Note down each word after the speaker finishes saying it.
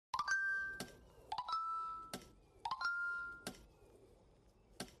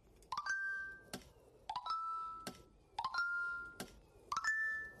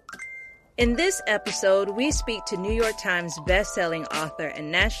In this episode, we speak to New York Times bestselling author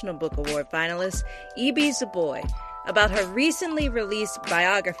and National Book Award finalist Ibi Zoboi about her recently released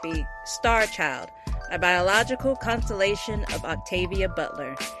biography, Star Child, a biological constellation of Octavia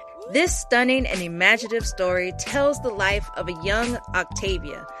Butler. This stunning and imaginative story tells the life of a young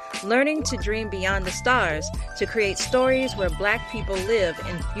Octavia, learning to dream beyond the stars to create stories where Black people live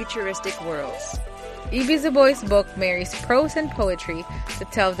in futuristic worlds. Ibi Zoboi's book marries prose and poetry to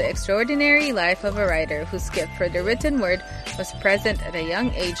tell the extraordinary life of a writer whose gift for the written word was present at a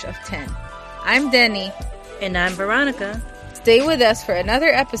young age of 10. I'm Denny. And I'm Veronica. Stay with us for another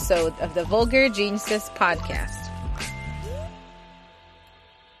episode of the Vulgar Geniuses podcast.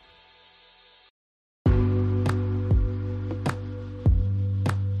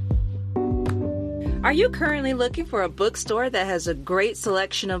 Are you currently looking for a bookstore that has a great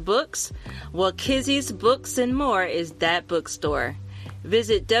selection of books? Well, Kizzy's Books and More is that bookstore.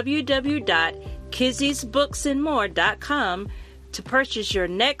 Visit www.kizzy'sbooksandmore.com to purchase your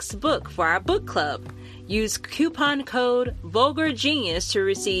next book for our book club. Use coupon code VulgarGenius to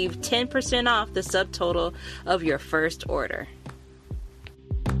receive 10% off the subtotal of your first order.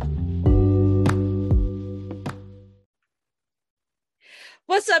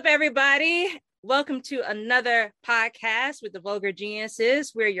 What's up, everybody? Welcome to another podcast with the Vulgar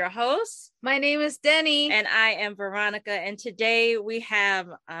Geniuses. We're your hosts. My name is Denny. And I am Veronica. And today we have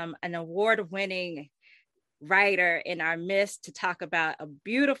an award-winning writer in our midst to talk about a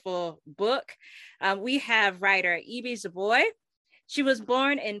beautiful book. We have writer Ibi Zoboi. She was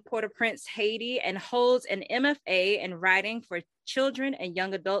born in Port-au-Prince, Haiti, and holds an MFA in writing for children and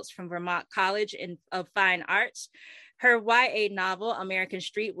young adults from Vermont College of Fine Arts. Her YA novel, American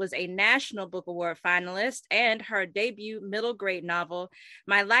Street, was a National Book Award finalist, and her debut middle grade novel,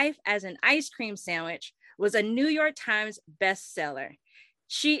 My Life as an Ice Cream Sandwich, was a New York Times bestseller.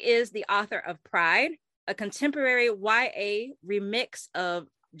 She is the author of Pride, a contemporary YA remix of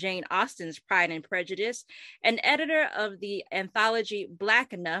Jane Austen's Pride and Prejudice, and editor of the anthology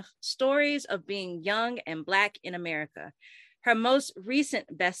Black Enough, Stories of Being Young and Black in America. Her most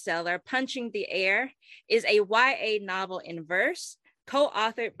recent bestseller, Punching the Air, is a YA novel in verse,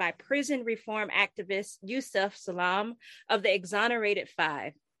 co-authored by prison reform activist Yusef Salaam of the Exonerated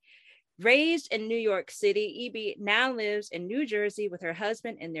Five. Raised in New York City, Ibi now lives in New Jersey with her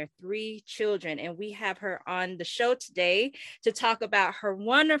husband and their 3 children. And we have her on the show today to talk about her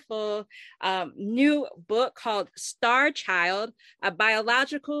wonderful new book called Star Child, a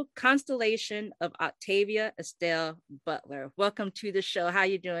biological constellation of Octavia Estelle Butler. Welcome to the show. How are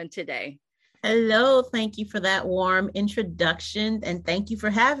you doing today? Hello. Thank you for that warm introduction. And thank you for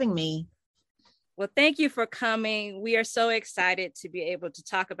having me. Well, thank you for coming. We are so excited to be able to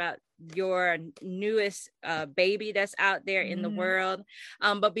talk about your newest baby that's out there in the world.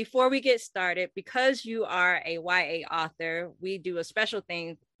 But before we get started, because you are a YA author, we do a special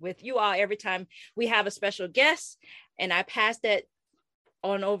thing with you all every time we have a special guest. And I pass that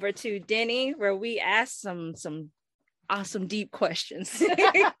on over to Denny, where we ask some awesome, deep questions.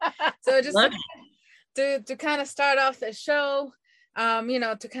 So just to kind of start off the show,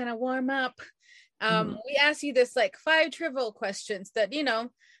 to kind of warm up, we ask you this 5 trivial questions that,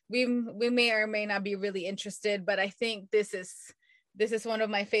 we may or may not be really interested, but I think this is one of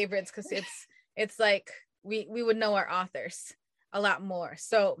my favorites because it's like we would know our authors a lot more.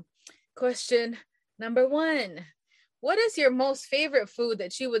 So question number 1, what is your most favorite food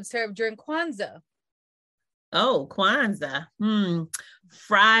that you would serve during Kwanzaa? Oh, Kwanzaa.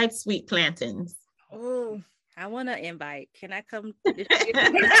 Fried sweet plantains. Oh, I want to invite. Can I come?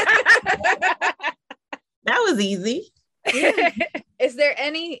 That was easy. Yeah. Is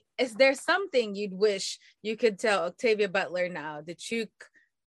there something you'd wish you could tell Octavia Butler now that you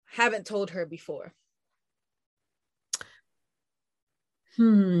haven't told her before?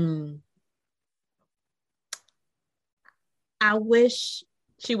 I wish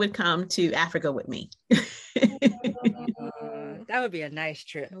she would come to Africa with me. That would be a nice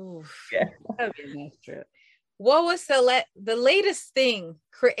trip. Yeah. That would be a nice trip. What was the latest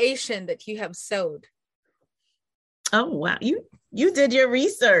creation that you have sewed? Oh, wow. You did your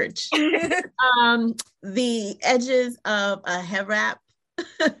research. The edges of a head wrap.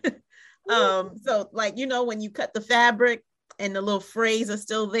 So when you cut the fabric and the little frays are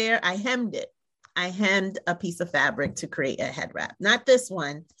still there, I hemmed it. I hemmed a piece of fabric to create a head wrap. Not this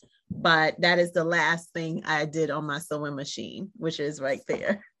one, but that is the last thing I did on my sewing machine, which is right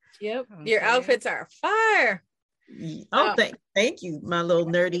there. Yep. Okay. Your outfits are fire. Oh, thank you. My little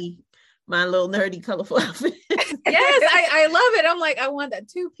nerdy colorful outfit. Yes, I love it. I'm like, I want that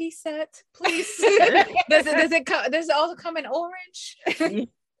 2-piece set, please. Does it also come in orange?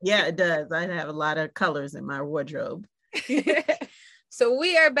 Yeah, it does. I have a lot of colors in my wardrobe. So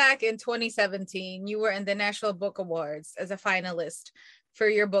we are back in 2017. You were in the National Book Awards as a finalist for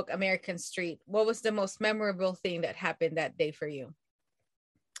your book, American Street. What was the most memorable thing that happened that day for you?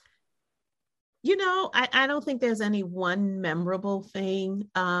 You know, I don't think there's any one memorable thing.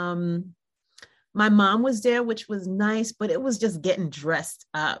 My mom was there, which was nice, but it was just getting dressed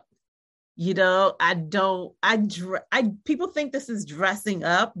up. You know, people think this is dressing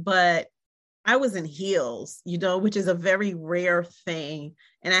up, but I was in heels, you know, which is a very rare thing.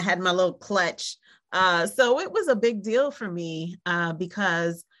 And I had my little clutch. So it was a big deal for me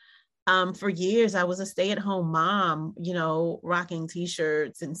because for years I was a stay-at-home mom, you know, rocking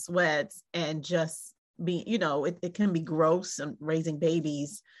t-shirts and sweats and just be, you know, it can be gross and raising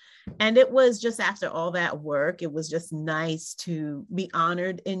babies. And it was just after all that work, it was just nice to be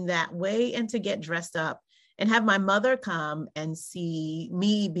honored in that way and to get dressed up and have my mother come and see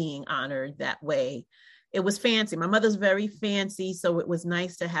me being honored that way. It was fancy. My mother's very fancy. So it was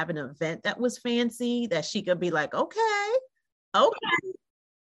nice to have an event that was fancy that she could be like, okay.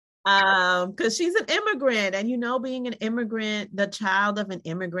 Because she's an immigrant, and you know, being an immigrant, the child of an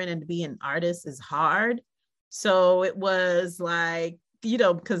immigrant and to be an artist is hard. So it was like, you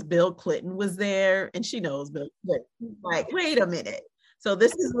know, because Bill Clinton was there and she knows Bill Clinton. Like, wait a minute. So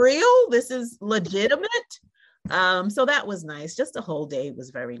this is real? This is legitimate? So that was nice. Just the whole day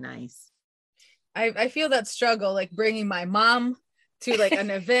was very nice. I feel that struggle, like bringing my mom to like an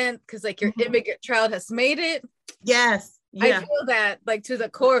event because like your immigrant child has made it. Yes. Yeah. I feel that like to the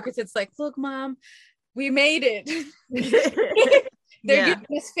core because it's like, look, mom, we made it. They're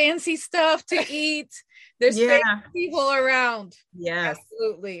giving us fancy stuff to eat. There's fancy people around. Yes.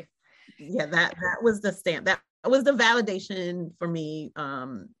 Absolutely. Yeah, that was the stamp. That was the validation for me,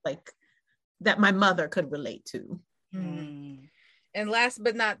 like that my mother could relate to. And last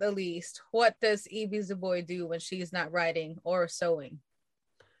but not the least, what does Evie Zeboy do when she's not writing or sewing?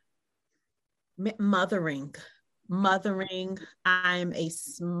 Mothering. I'm a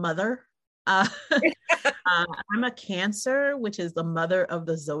smother. I'm a Cancer, which is the mother of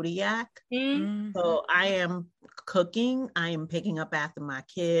the zodiac. So I am cooking. I am picking up after my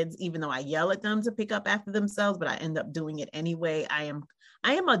kids, even though I yell at them to pick up after themselves, but I end up doing it anyway. I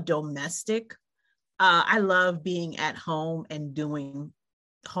am a domestic. I love being at home and doing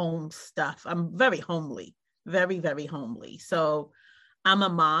home stuff. I'm very homely, very, very homely. So I'm a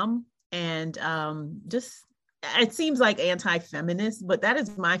mom, and just, it seems like anti-feminist, but that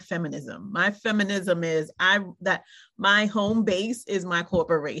is my feminism. My feminism is that my home base is my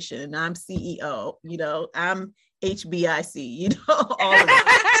corporation. I'm CEO, you know, I'm HBIC, you know, all of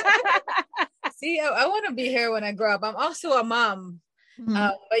that. See, I want to be here when I grow up. I'm also a mom,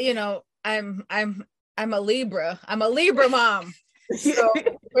 but you know, I'm a Libra. I'm a Libra mom. So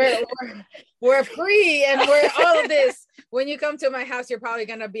we're free and we're all of this. When you come to my house, you're probably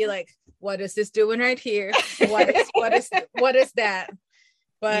gonna be like, what is this doing right here? What is that?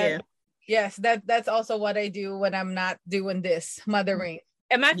 But yes, that's also what I do when I'm not doing this mothering.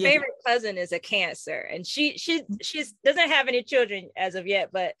 And my favorite cousin is a Cancer, and she doesn't have any children as of yet,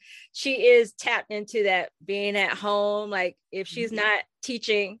 but she is tapped into that being at home. Like if she's not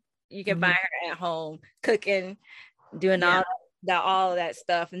teaching, you can find her at home cooking, doing all of that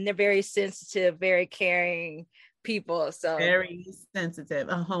stuff. And they're very sensitive, very caring people. So very sensitive,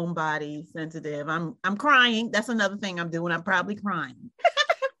 a homebody, sensitive. I'm crying. That's another thing I'm doing. I'm probably crying.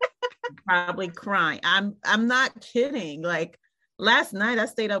 I'm not kidding. Like last night I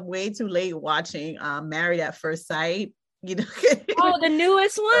stayed up way too late watching Married at First Sight. You know. Oh, the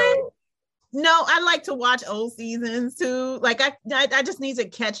newest one? No, I like to watch old seasons too. Like I just need to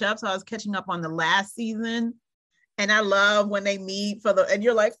catch up. So I was catching up on the last season. And I love when they meet and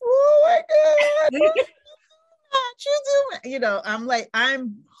you're like, oh my God. You know, I'm like,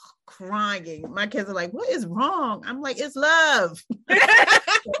 I'm crying. My kids are like, what is wrong? I'm like, it's love.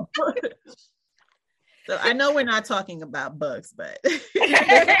 So I know we're not talking about books, but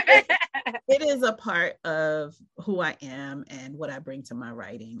it is a part of who I am and what I bring to my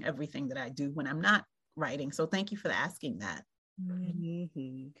writing, everything that I do when I'm not writing. So thank you for asking that.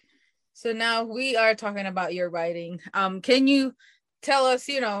 So now we are talking about your writing. Can you tell us,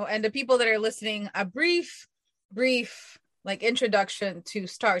 you know, and the people that are listening, a brief like introduction to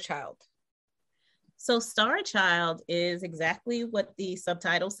Star Child? So Star Child is exactly what the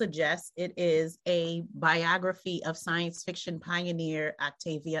subtitle suggests. It is a biography of science fiction pioneer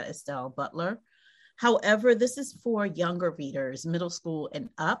Octavia Estelle Butler. However, this is for younger readers, middle school and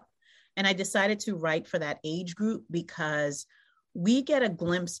up. And I decided to write for that age group because we get a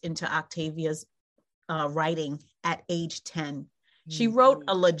glimpse into Octavia's writing at age 10. She wrote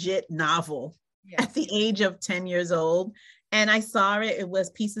a legit novel at the age of 10 years old. And I saw it. It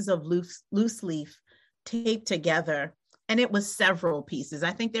was pieces of loose leaf taped together. And it was several pieces.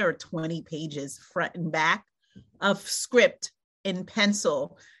 I think there were 20 pages front and back of script in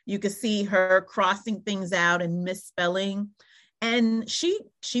pencil. You could see her crossing things out and misspelling. And she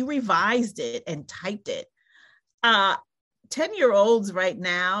revised it and typed it. 10-year-olds right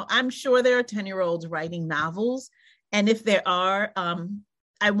now, I'm sure there are 10-year-olds writing novels. And if there are,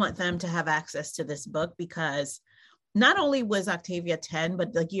 I want them to have access to this book, because not only was Octavia 10,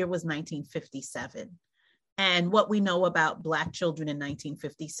 but the year was 1957. And what we know about Black children in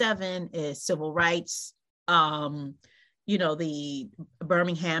 1957 is civil rights, the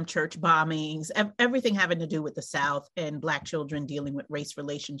Birmingham church bombings, everything having to do with the South and Black children dealing with race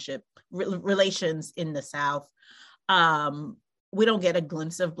relations in the South. We don't get a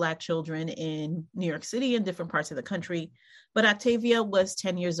glimpse of Black children in New York City and different parts of the country, but Octavia was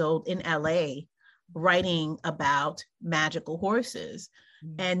 10 years old in LA writing about magical horses.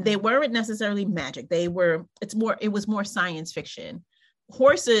 And they weren't necessarily magic. It was more science fiction.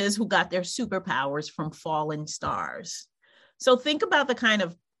 Horses who got their superpowers from fallen stars. So think about the kind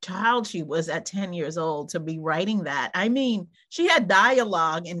of child she was at 10 years old to be writing that. I mean, she had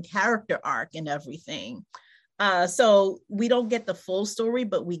dialogue and character arc and everything. So we don't get the full story,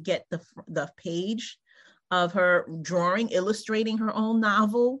 but we get the page of her drawing, illustrating her own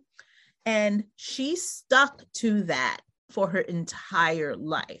novel. And she stuck to that for her entire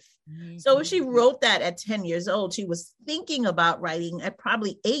life. Mm-hmm. So if she wrote that at 10 years old, she was thinking about writing at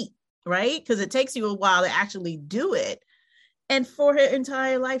probably 8, right? Because it takes you a while to actually do it. And for her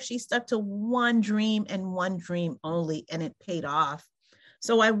entire life, she stuck to one dream and one dream only, and it paid off.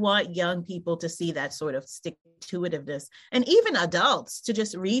 So I want young people to see that sort of stick-to-itiveness, and even adults to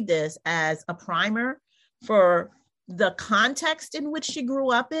just read this as a primer for the context in which she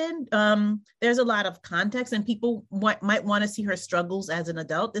grew up in. There's a lot of context, and people might want to see her struggles as an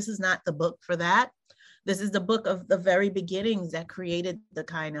adult. This is not the book for that. This is the book of the very beginnings that created the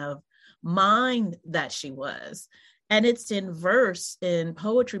kind of mind that she was. And it's in verse, in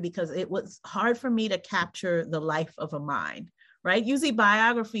poetry, because it was hard for me to capture the life of a mind, right? Usually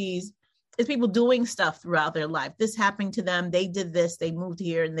biographies is people doing stuff throughout their life. This happened to them. They did this. They moved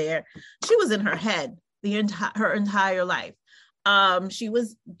here and there. She was in her head her entire life. She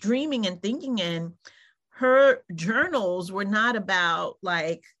was dreaming and thinking, and her journals were not about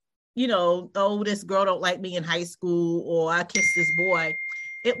oh, this girl don't like me in high school, or I kissed this boy.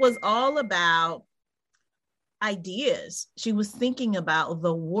 It was all about ideas. She was thinking about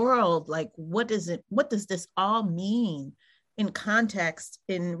the world, like what does this all mean in context,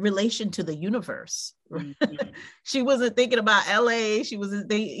 in relation to the universe? Mm-hmm. She wasn't thinking about LA. She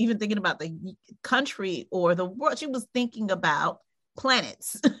wasn't even thinking about the country or the world. She was thinking about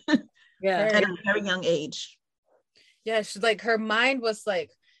planets. At a very young age. Yeah, she's like, her mind was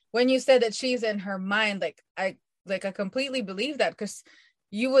like, when you said that she's in her mind, I completely believe that, because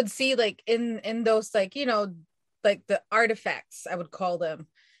you would see like in those like the artifacts, I would call them,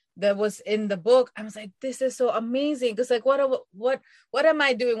 that was in the book. I was like, this is so amazing, because like what am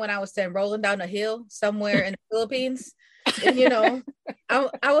I doing when I was 10, rolling down a hill somewhere in the Philippines? And,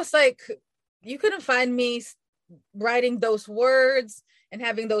 I was like, you couldn't find me writing those words and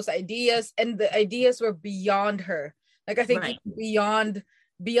having those ideas, and the ideas were beyond her. Like, I think beyond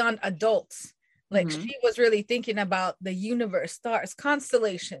adults. Like, she was really thinking about the universe, stars,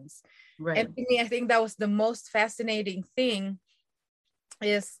 constellations. Right. And to me, I think that was the most fascinating thing,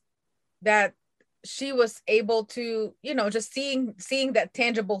 is that she was able to, just seeing that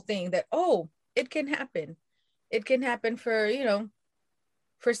tangible thing, that, oh, it can happen. It can happen for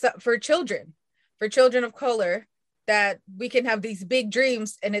children of color, that we can have these big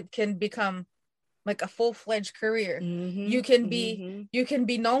dreams and it can become like a full-fledged career. Mm-hmm. You can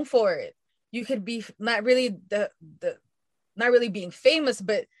be known for it. You could be not really not really being famous,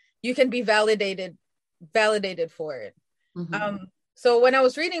 but you can be validated for it. Mm-hmm. So when I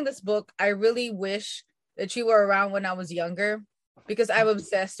was reading this book, I really wish that you were around when I was younger, because I'm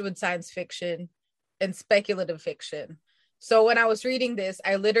obsessed with science fiction and speculative fiction. So when I was reading this,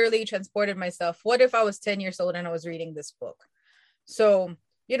 I literally transported myself. What if I was 10 years old and I was reading this book? So,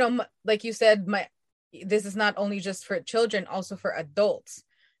 like you said, this is not only just for children, also for adults.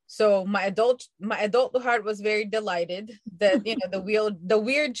 So my adult heart was very delighted that, the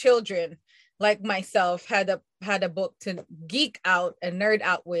weird children like myself had a book to geek out and nerd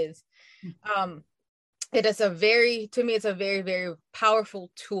out with. It's a very, very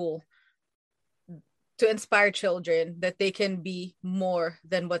powerful tool to inspire children, that they can be more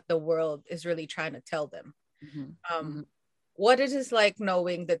than what the world is really trying to tell them. Mm-hmm. what it is like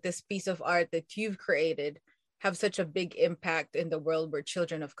knowing that this piece of art that you've created have such a big impact in the world where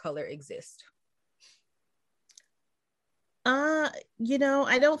children of color exist? I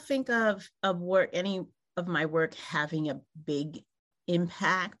don't think of any of my work having a big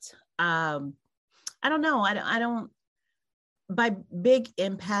impact. I don't know. I don't, by big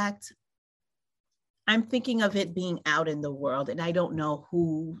impact, I'm thinking of it being out in the world, and I don't know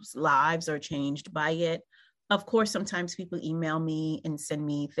whose lives are changed by it. Of course, sometimes people email me and send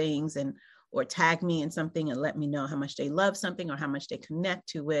me things or tag me in something and let me know how much they love something or how much they connect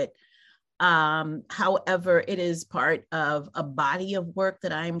to it. However, it is part of a body of work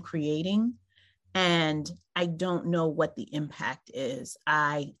that I'm creating, and I don't know what the impact is.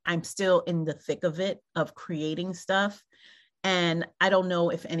 I'm still in the thick of it, of creating stuff. And I don't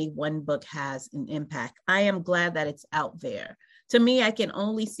know if any one book has an impact. I am glad that it's out there. To me, I can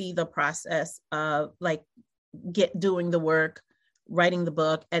only see the process of doing the work, writing the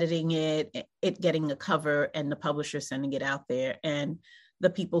book, editing it getting a cover, and the publisher sending it out there, and the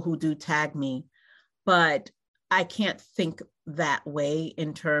people who do tag me. But I can't think that way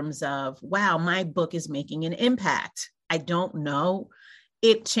in terms of, wow, my book is making an impact. I don't know.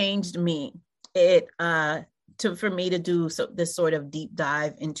 It changed me. For me to do this sort of deep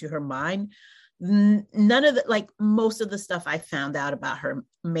dive into her mind, none of the, most of the stuff I found out about her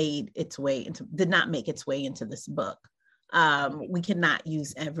did not make its way into this book. We cannot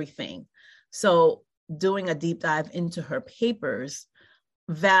use everything. So doing a deep dive into her papers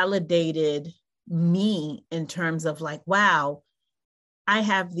validated me in terms of wow, I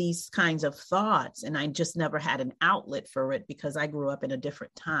have these kinds of thoughts and I just never had an outlet for it because I grew up in a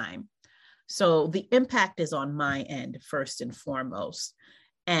different time. So the impact is on my end, first and foremost.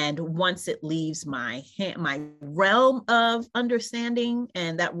 And once it leaves my realm of understanding,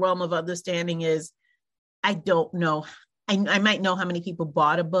 and that realm of understanding is, I don't know. I might know how many people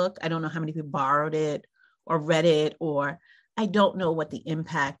bought a book. I don't know how many people borrowed it or read it, or I don't know what the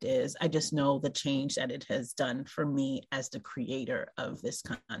impact is. I just know the change that it has done for me as the creator of this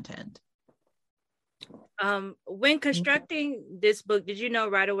content. When constructing this book, did you know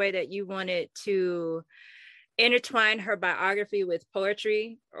right away that you wanted to intertwine her biography with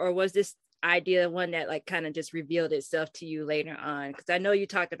poetry, or was this idea one that kind of just revealed itself to you later on? Because I know you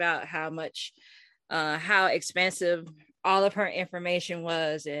talked about how expansive all of her information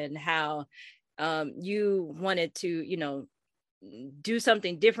was, and how you wanted to do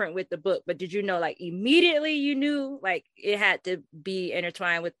something different with the book. But did you know immediately you knew it had to be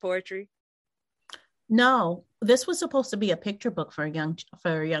intertwined with poetry? No, this was supposed to be a picture book for young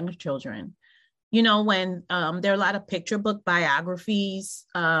children. When there are a lot of picture book biographies,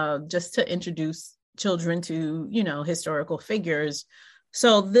 just to introduce children to, historical figures.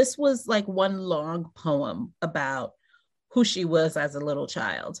 So this was one long poem about who she was as a little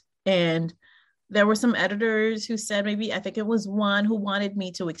child. And there were some editors who said, I think it was one, who wanted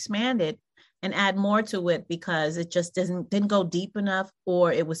me to expand it and add more to it because it just didn't go deep enough,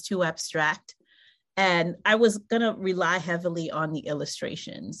 or it was too abstract. And I was going to rely heavily on the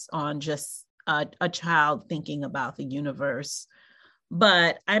illustrations, on just a child thinking about the universe.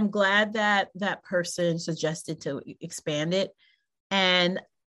 But I'm glad that that person suggested to expand it. And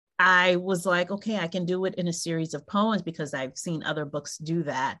I was like, okay, I can do it in a series of poems because I've seen other books do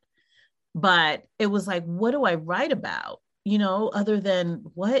that. But it was what do I write about? Other than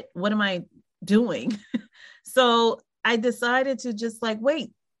what am I doing? So I decided to just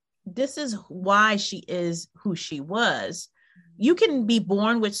wait, this is why she is who she was. You can be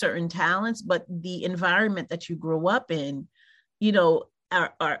born with certain talents, but the environment that you grow up in,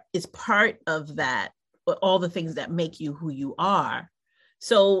 is part of that, all the things that make you who you are.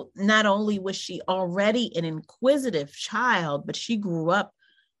 So not only was she already an inquisitive child, but she grew up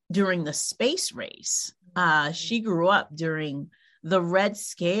during the space race. She grew up during the Red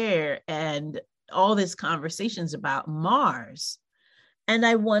Scare and all these conversations about Mars. And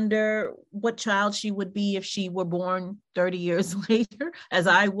I wonder what child she would be if she were born 30 years later, as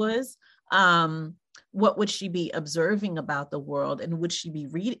I was. What would she be observing about the world? And would she be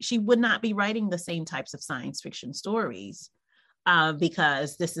reading? She would not be writing the same types of science fiction stories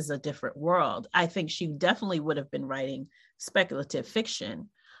because this is a different world. I think she definitely would have been writing speculative fiction,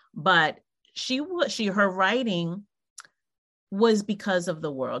 but her writing was because of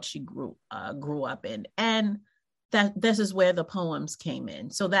the world she grew up in. And that this is where the poems came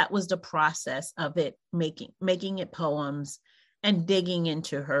in. So that was the process of it, making it poems and digging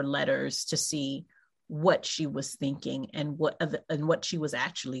into her letters to see what she was thinking and what she was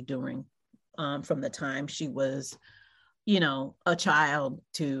actually doing from the time she was, a child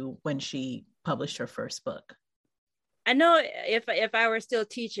to when she published her first book. I know if I were still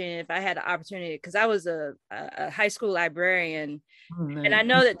teaching, if I had the opportunity, because I was a high school librarian, and I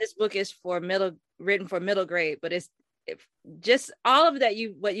know that this book is written for middle grade, but it's just all of that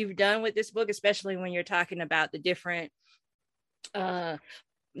what you've done with this book, especially when you're talking about the different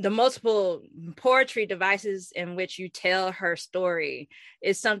the multiple poetry devices in which you tell her story,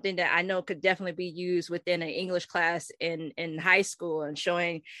 is something that I know could definitely be used within an English class in high school, and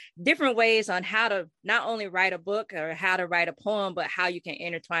showing different ways on how to not only write a book or how to write a poem, but how you can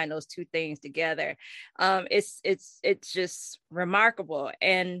intertwine those two things together. It's just remarkable.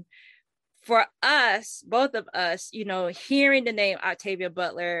 And for us, both of us, hearing the name Octavia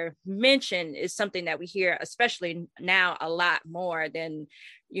Butler mentioned is something that we hear, especially now, a lot more than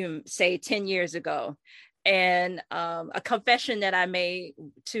say 10 years ago. And a confession that I made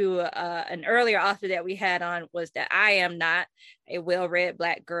to an earlier author that we had on was that I am not a well-read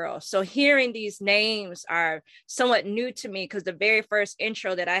Black girl. So hearing these names are somewhat new to me, because the very first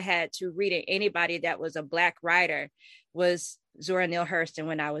intro that I had to reading anybody that was a Black writer was Zora Neale Hurston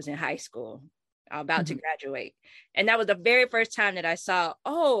when I was in high school, about to graduate. And that was the very first time that I saw,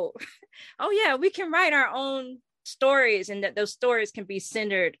 oh yeah, we can write our own stories, and that those stories can be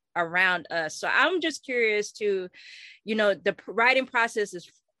centered around us. So I'm just curious to, the writing process is,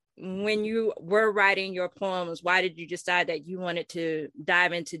 when you were writing your poems, why did you decide that you wanted to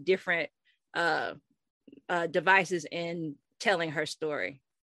dive into different devices in telling her story?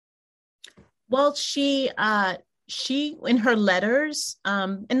 Well, she in her letters,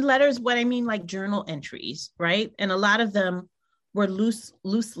 what I mean, like journal entries, right? And a lot of them were loose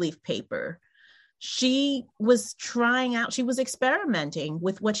leaf paper. She was she was experimenting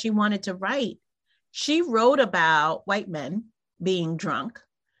with what she wanted to write. She wrote about white men being drunk.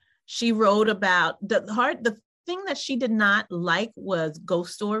 She wrote about the thing that she did not like was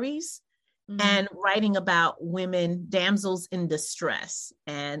ghost stories. And writing about women, damsels in distress,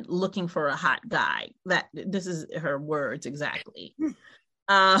 and looking for a hot guy. This is her words exactly.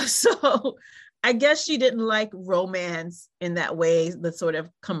 So I guess she didn't like romance in that way, the sort of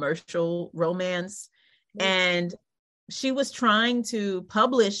commercial romance. And she was trying to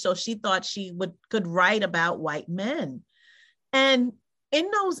publish, so she thought she could write about white men. And in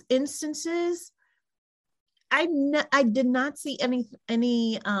those instances, I did not see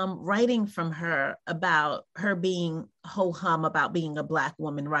any writing from her about her being ho-hum about being a Black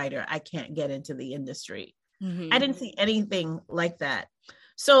woman writer. I can't get into the industry. I didn't see anything like that.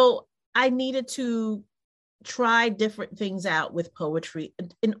 So I needed to try different things out with poetry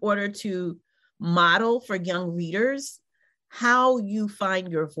in order to model for young readers how you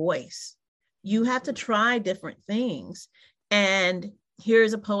find your voice. You have to try different things. And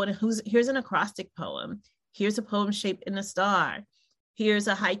here's a poet here's an acrostic poem. Here's a poem shaped in a star. Here's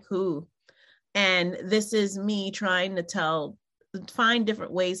a haiku. And this is me trying to find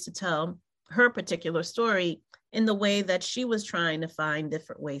different ways to tell her particular story in the way that she was trying to find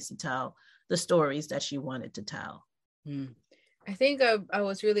different ways to tell the stories that she wanted to tell. I think I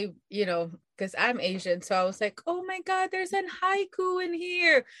was really, because I'm Asian, so I was like, oh my God, there's an haiku in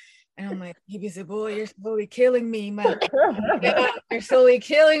here. And I'm like, boy, you're slowly killing me, man. You're slowly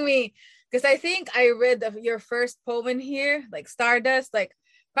killing me. Because I think I read your first poem in here, like Stardust, like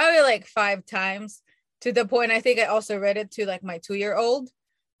probably like 5 times, to the point I think I also read it to like my 2-year-old,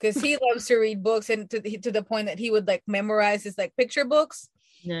 because he loves to read books, and to the point that he would like memorize his like picture books.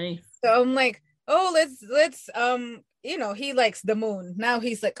 Nice. So I'm like, oh, let's he likes the moon. Now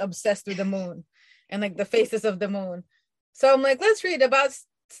he's like obsessed with the moon and like the faces of the moon. So I'm like, let's read about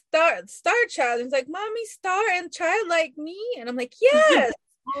Star Child. And he's like, Mommy, star and child like me? And I'm like, yes.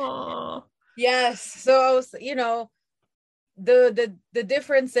 Oh yes. So I was, the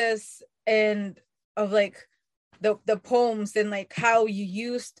differences of like the poems, and like how you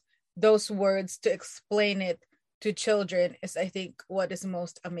used those words to explain it to children is, I think, what is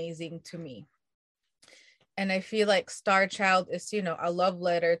most amazing to me. And I feel like Star Child is, a love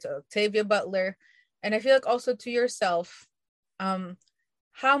letter to Octavia Butler, and I feel like also to yourself.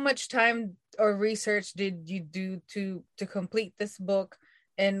 How much time or research did you do to complete this book?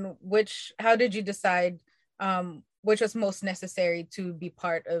 And how did you decide which was most necessary to be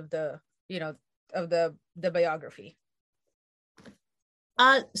part of the biography?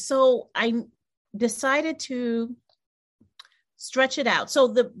 So I decided to stretch it out.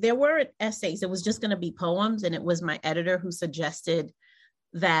 So there were essays. It was just going to be poems, and it was my editor who suggested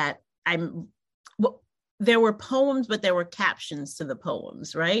that there were poems, but there were captions to the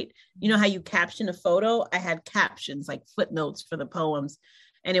poems, right? You know how you caption a photo? I had captions, like footnotes for the poems.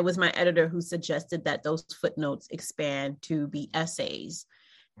 And it was my editor who suggested that those footnotes expand to be essays.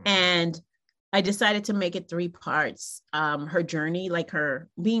 And I decided to make it 3 parts. Her journey, like her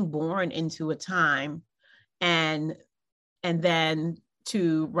being born into a time, and then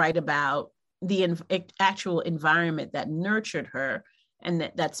to write about the actual environment that nurtured her.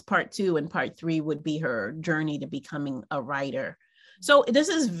 And that's part 2, and part 3 would be her journey to becoming a writer. So this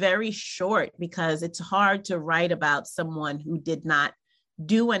is very short because it's hard to write about someone who did not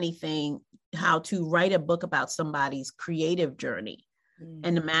do anything, how to write a book about somebody's creative journey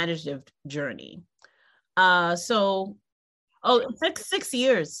and imaginative journey. It took 6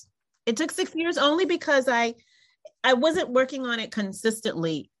 years. It took 6 years only because I wasn't working on it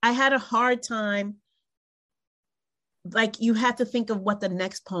consistently. I had a hard time. Like, you have to think of what the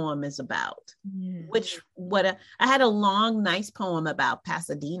next poem is about, I had a long, nice poem about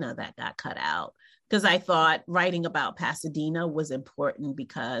Pasadena that got cut out because I thought writing about Pasadena was important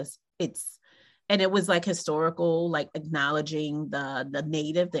because it was like historical, like acknowledging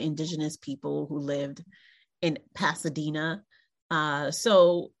the indigenous people who lived in Pasadena.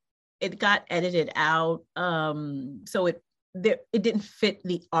 So it got edited out. So it didn't fit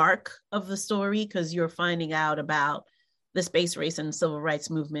the arc of the story because you're finding out about the space race and civil rights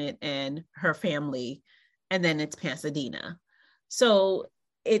movement and her family, and then it's Pasadena. So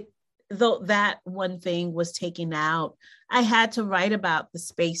though that one thing was taken out, I had to write about the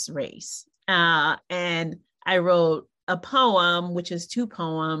space race. And I wrote a poem, which is 2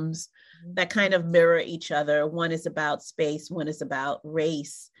 poems that kind of mirror each other. One is about space, one is about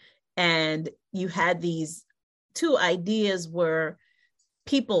race. And you had these 2 ideas where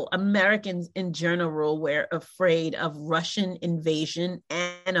people, Americans in general, were afraid of Russian invasion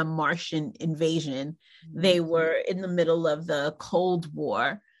and a Martian invasion. They were in the middle of the Cold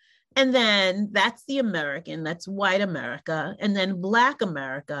War. And then that's the American, that's white America, and then Black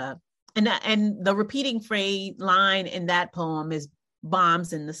America. And the repeating phrase line in that poem is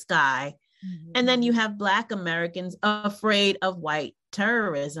bombs in the sky. And then you have Black Americans afraid of white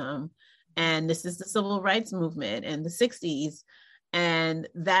terrorism. And this is the civil rights movement in the 60s. And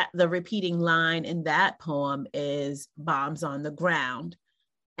that the repeating line in that poem is bombs on the ground.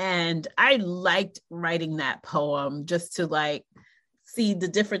 And I liked writing that poem just to like see the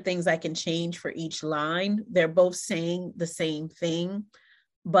different things I can change for each line. They're both saying the same thing,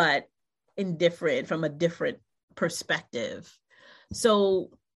 but from a different perspective.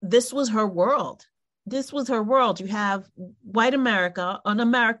 So this was her world. You have white America,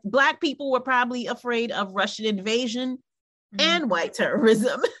 Black people were probably afraid of Russian invasion and white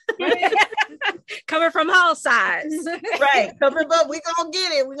terrorism. Coming from all sides. Right. But we're gonna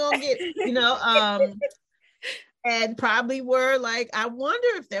get it. And probably were like, I wonder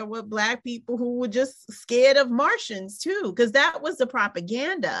if there were Black people who were just scared of Martians too, because that was the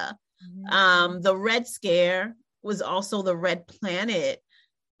propaganda. The Red Scare was also the Red Planet.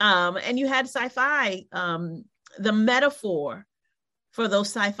 And you had sci-fi, the metaphor for those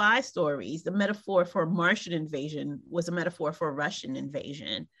sci-fi stories, the metaphor for Martian invasion was a metaphor for Russian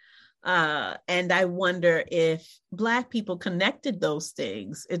invasion. And I wonder if Black people connected those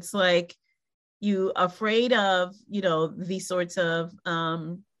things. It's like you afraid of, these sorts of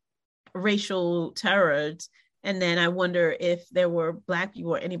racial terrors. And then I wonder if there were Black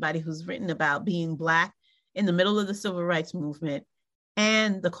people or anybody who's written about being Black in the middle of the civil rights movement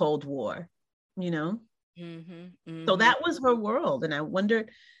and the Cold War, So that was her world. And I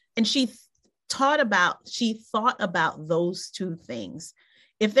wondered, and she thought about those 2 things.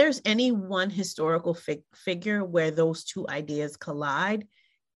 If there's any one historical figure where those 2 ideas collide,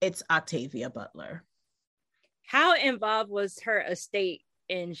 it's Octavia Butler. How involved was her estate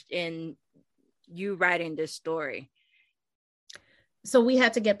in you writing this story? So we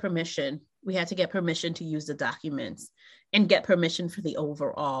had to get permission. We had to get permission to use the documents and get permission for the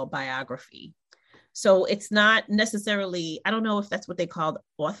overall biography. So it's not necessarily, I don't know if that's what they called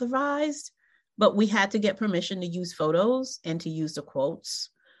authorized, but we had to get permission to use photos and to use the quotes.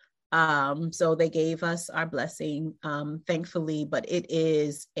 So they gave us our blessing, thankfully, but it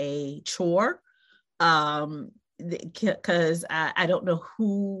is a chore because I don't know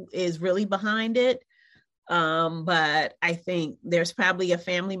who is really behind it. But I think there's probably a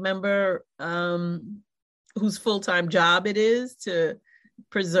family member whose full-time job it is to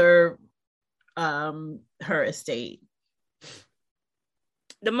preserve her estate.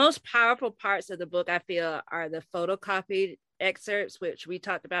 The most powerful parts of the book, I feel, are the photocopied excerpts, which we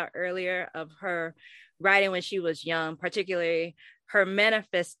talked about earlier, of her writing when she was young, particularly her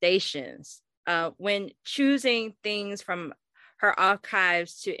manifestations. When choosing things from her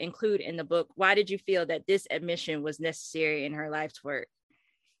archives to include in the book, why did you feel that this admission was necessary in her life's work?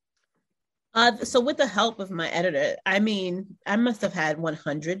 So with the help of my editor, I must have had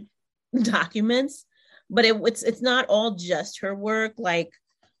 100 documents, but it's not all just her work. Like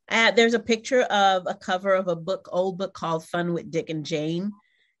there's a picture of a cover of old book called Fun with Dick and Jane.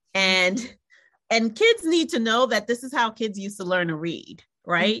 And kids need to know that this is how kids used to learn to read,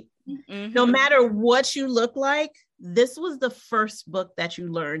 right? Mm-hmm. No matter what you look like, this was the first book that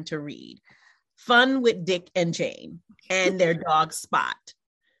you learned to read. Fun with Dick and Jane and their dog Spot.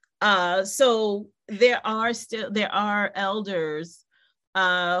 So there are elders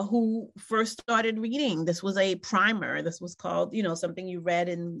who first started reading. This was a primer. This was called, something you read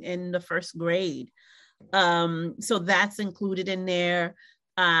in the first grade. So that's included in there.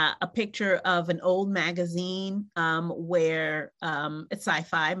 A picture of an old magazine where it's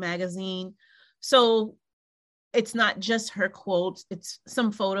Sci-Fi magazine. So it's not just her quotes, it's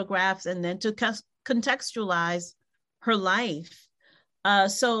some photographs, and then to contextualize her life.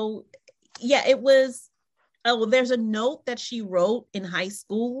 So yeah, it was, there's a note that she wrote in high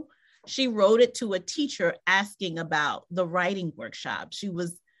school. She wrote it to a teacher asking about the writing workshop. She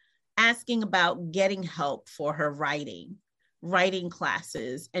was asking about getting help for her writing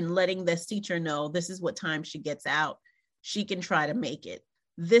classes, and letting this teacher know this is what time she gets out. She can try to make it.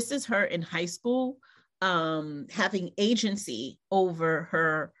 This is her in high school, having agency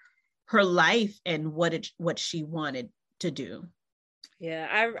over her life and what she wanted to do. Yeah,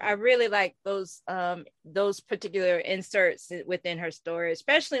 I really like those particular inserts within her story,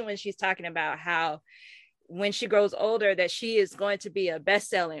 especially when she's talking about how when she grows older that she is going to be a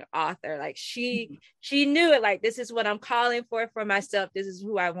best-selling author. Like she knew it, like, this is what I'm calling for myself. This is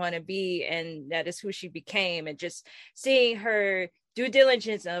who I want to be. And that is who she became. And just seeing her due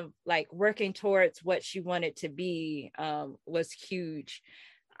diligence of like working towards what she wanted to be was huge.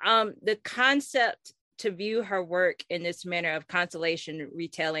 The concept to view her work in this manner of constellation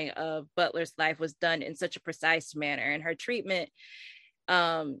retelling of Butler's life was done in such a precise manner, and her treatment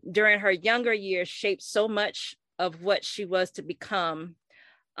during her younger years shaped so much of what she was to become.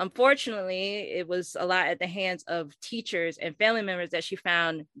 Unfortunately, it was a lot at the hands of teachers and family members that she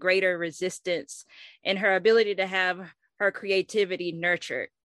found greater resistance in her ability to have her creativity nurtured.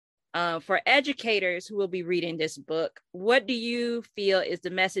 For educators who will be reading this book, what do you feel is the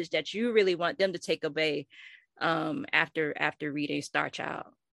message that you really want them to take away after reading Star Child?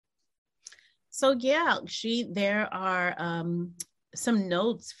 So yeah, there are some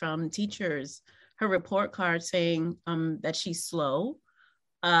notes from teachers, her report card saying that she's slow,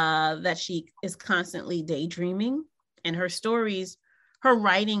 that she is constantly daydreaming, and her stories, her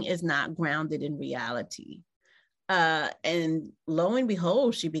writing is not grounded in reality. And lo and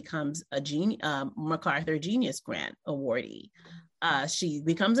behold, she becomes a MacArthur Genius Grant awardee. She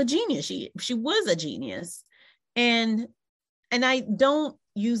becomes a genius. She was a genius. And I don't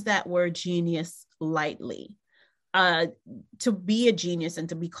use that word genius lightly. To be a genius and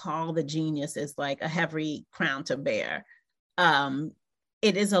to be called a genius is like a heavy crown to bear.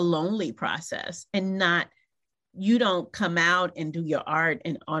 It is a lonely process, and you don't come out and do your art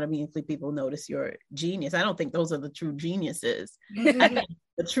and automatically people notice you're genius. I don't think those are the true geniuses. I think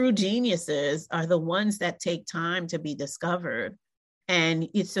the true geniuses are the ones that take time to be discovered. And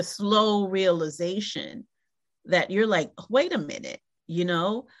it's a slow realization that you're like, wait a minute,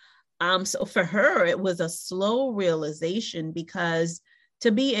 So for her, it was a slow realization, because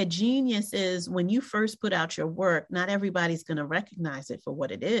to be a genius is when you first put out your work, not everybody's going to recognize it for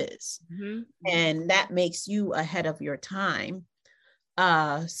what it is. Mm-hmm. And that makes you ahead of your time.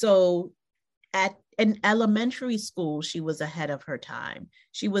 So at an elementary school, she was ahead of her time.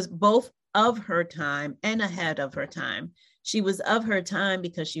 She was both of her time and ahead of her time. She was of her time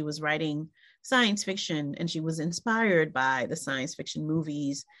because she was writing science fiction, and she was inspired by the science fiction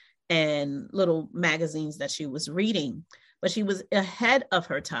movies and little magazines that she was reading. But she was ahead of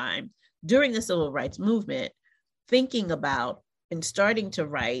her time during the civil rights movement, thinking about and starting to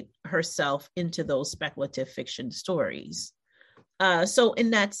write herself into those speculative fiction stories. So in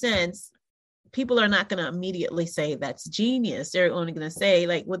that sense, people are not going to immediately say that's genius. They're only going to say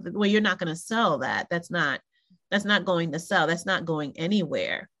like, well, you're not going to sell that. That's not going to sell. That's not going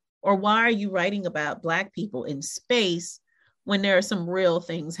anywhere. Or why are you writing about Black people in space when there are some real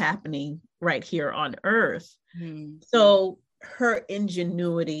things happening right here on Earth? Mm-hmm. So her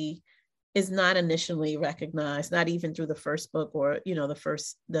ingenuity is not initially recognized, not even through the first book or,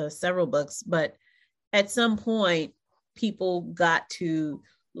 the several books, but at some point, people got to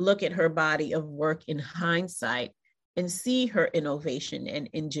look at her body of work in hindsight and see her innovation and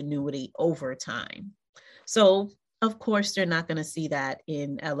ingenuity over time. So of course, they're not going to see that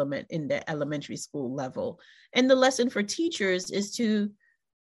in the elementary school level. And the lesson for teachers is to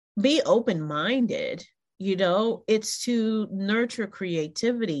be open-minded. It's to nurture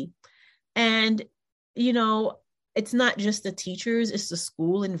creativity. And, you know, it's not just the teachers, it's the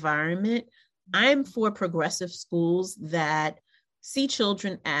school environment. I'm for progressive schools that see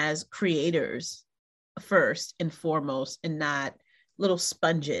children as creators first and foremost, and not little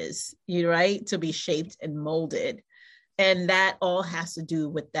sponges, you right, to be shaped and molded. And that all has to do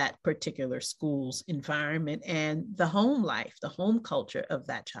with that particular school's environment and the home life, the home culture of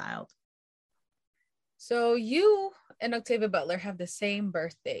that child. So you and Octavia Butler have the same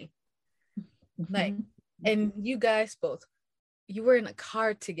birthday. Like, and you guys both, you were in a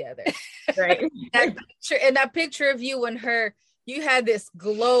car together. Right. that picture of you and her, you had this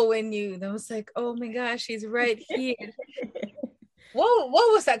glow in you. That was like, oh my gosh, she's right here. What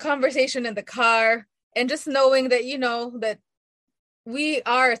was that conversation in the car? And just knowing that, you know, that we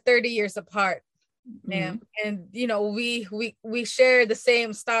are 30 years apart. And you know, we share the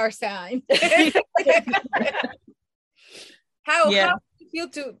same star sign. How do you feel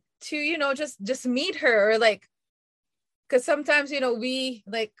to you know, just meet her, or like, because sometimes, you know, we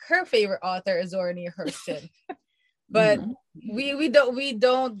like, her favorite author is Zora Neale Hurston, but we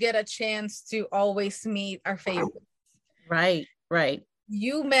don't get a chance to always meet our favorites. Right.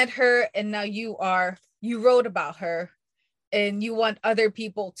 You met her, and now you wrote about her, and you want other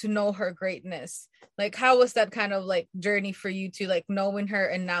people to know her greatness. Like, how was that kind of like journey for you to like knowing her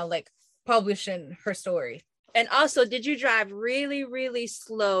and now like publishing her story? And also, did you drive really, really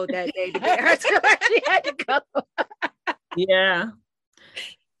slow that day to get her to where she had to go? Yeah.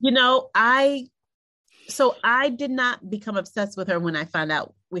 You know, I did not become obsessed with her when I found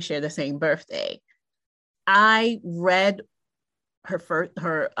out we share the same birthday. I read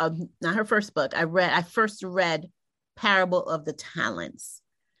not her first book. I first read Parable of the Talents.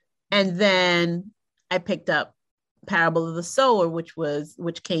 And then I picked up Parable of the Sower,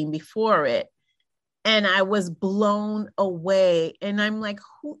 which came before it. And I was blown away. And I'm like,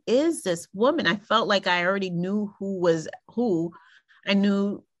 who is this woman? I felt like I already knew who was who. I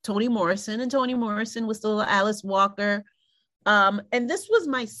knew Toni Morrison, and Toni Morrison was still Alice Walker. And this was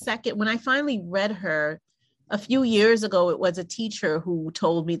my second, when I finally read her a few years ago, it was a teacher who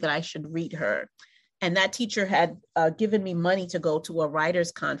told me that I should read her. And that teacher had given me money to go to a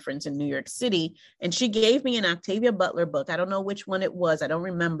writers' conference in New York City. And she gave me an Octavia Butler book. I don't know which one it was. I don't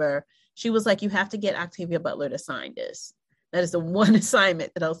remember. She was like, you have to get Octavia Butler to sign this. That is the one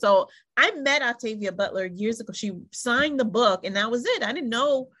assignment. So I met Octavia Butler years ago. She signed the book, and that was it. I didn't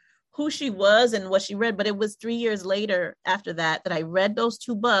know who she was and what she read, but it was 3 years later after that I read those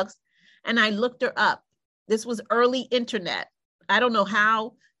two books, and I looked her up. This was early internet. I don't know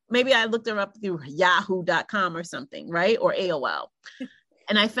how. Maybe I looked her up through yahoo.com or something, right? Or AOL.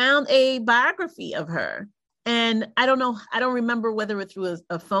 And I found a biography of her. And I don't know, I don't remember whether it through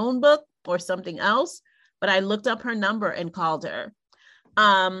a phone book or something else, but I looked up her number and called her.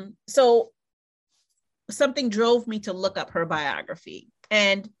 So something drove me to look up her biography.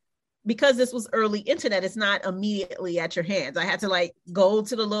 And because this was early internet, it's not immediately at your hands. I had to like go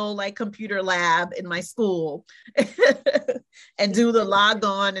to the little like computer lab in my school and do the log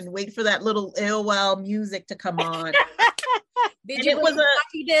on and wait for that little AOL music to come on. Did you put a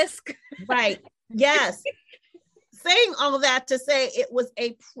floppy disk? Right. Yes. Saying all of that to say it was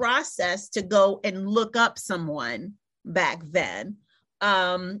a process to go and look up someone back then.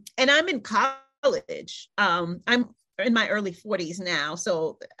 And I'm in college. I'm in my early 40s now.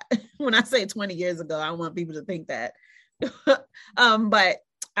 So when I say 20 years ago, I want people to think that. But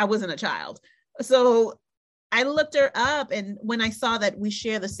I wasn't a child. So I looked her up, and when I saw that we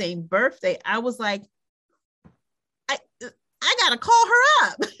share the same birthday, I was like, I gotta call her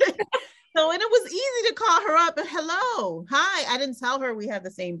up. So, and it was easy to call her up and hello, hi. I didn't tell her we have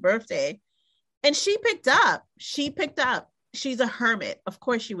the same birthday. And she picked up. She's a hermit. Of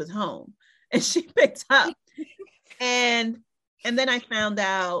course she was home, and she picked up. And then I found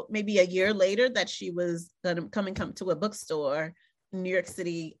out maybe a year later that she was gonna come to a bookstore in New York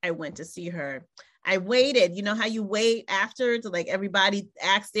City. I went to see her. I waited, you know how you wait after to like everybody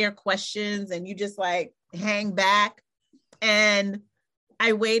ask their questions and you just like hang back. And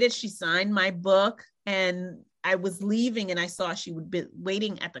I waited, she signed my book, and I was leaving and I saw she would be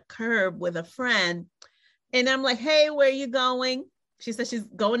waiting at the curb with a friend. And I'm like, hey, where are you going? She said she's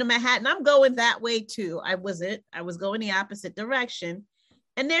going to Manhattan. I'm going that way too. I was going the opposite direction.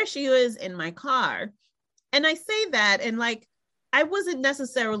 And there she was in my car. And I say that, and like, I wasn't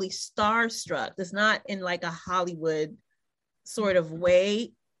necessarily starstruck. It's not in like a Hollywood sort of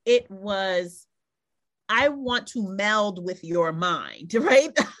way. It was, I want to meld with your mind,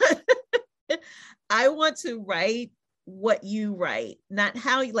 right? I want to write what you write, not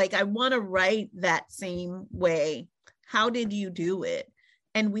how, like, I want to write that same way. How did you do it?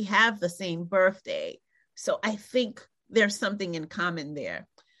 and we have the same birthday. So I think there's something in common there.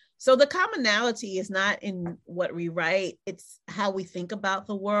 So the commonality is not in what we write, it's how we think about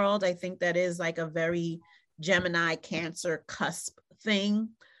the world. I think that is like a very Gemini Cancer cusp thing,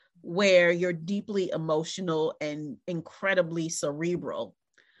 where you're deeply emotional and incredibly cerebral.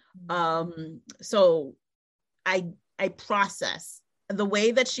 So I process the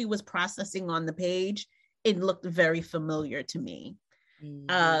way that she was processing on the page. It looked very familiar to me.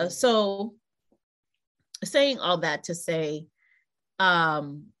 So saying all that to say,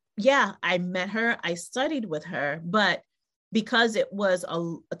 yeah, I met her, I studied with her, but because it was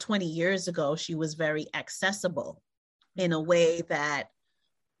 20 years ago, she was very accessible in a way that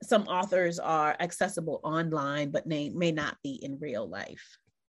some authors are accessible online, but may not be in real life.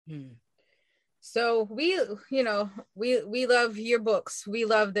 So we love your books. We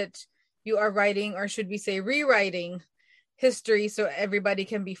love that you are writing, or should we say rewriting, history so everybody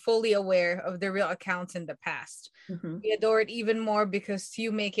can be fully aware of the real accounts in the past. We adore it even more because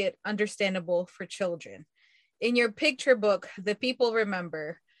you make it understandable for children. In your picture book, The People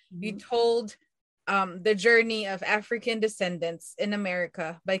Remember, you told the journey of African descendants in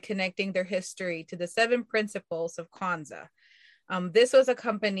America by connecting their history to the 7 principles of Kwanzaa. This was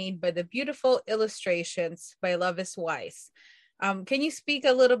accompanied by the beautiful illustrations by Lovis Weiss. Can you speak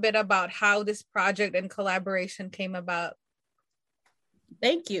a little bit about how this project and collaboration came about?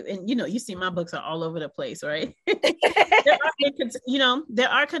 Thank you. And, you see my books are all over the place, right? there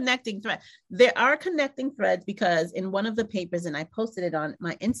are connecting threads. There are connecting threads because in one of the papers, and I posted it on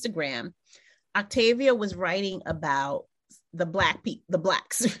my Instagram, Octavia was writing about the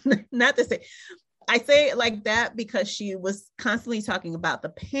blacks, not to say, I say it like that because she was constantly talking about the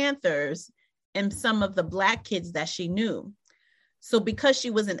Panthers and some of the Black kids that she knew. So because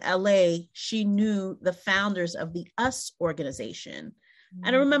she was in LA, she knew the founders of the US organization.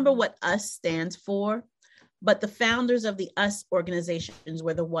 I don't remember what US stands for, but the founders of the US organizations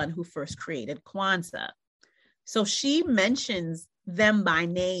were the one who first created Kwanzaa. So she mentions them by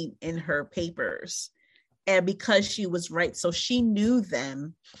name in her papers. And because she was right, so she knew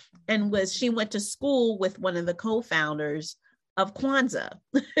them, and she went to school with one of the co-founders of Kwanzaa.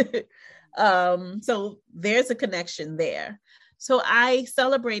 So there's a connection there. So I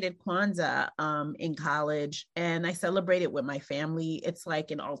celebrated Kwanzaa in college, and I celebrate it with my family. It's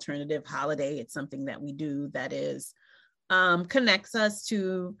like an alternative holiday. It's something that we do that is connects us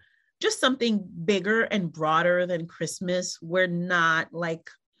to just something bigger and broader than Christmas. We're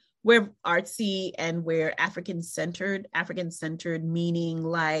artsy and we're African-centered, meaning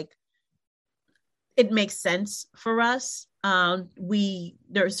like it makes sense for us. There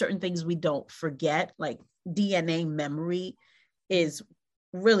are certain things we don't forget, like DNA memory is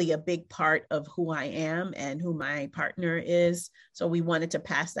really a big part of who I am and who my partner is. So we wanted to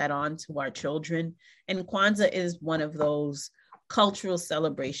pass that on to our children. And Kwanzaa is one of those cultural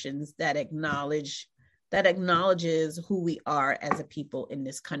celebrations that acknowledges who we are as a people in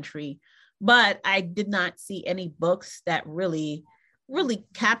this country. But I did not see any books that really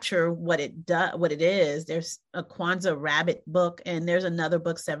capture what it is. There's a Kwanzaa rabbit book, and there's another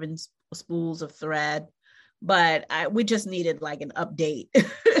book, 7 Spools of Thread. But we just needed like an update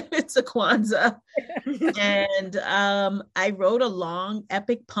to Kwanzaa. And I wrote a long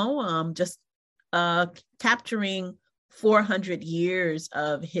epic poem just capturing 400 years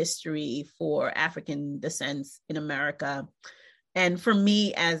of history for African descents in America. And for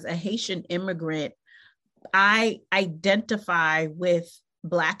me, as a Haitian immigrant, I identify with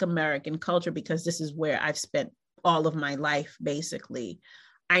Black American culture because this is where I've spent all of my life, basically.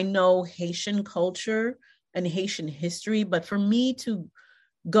 I know Haitian culture and Haitian history, but for me to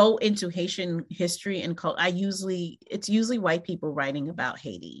go into Haitian history and culture, it's usually white people writing about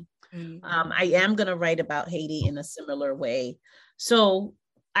Haiti. I am going to write about Haiti in a similar way. So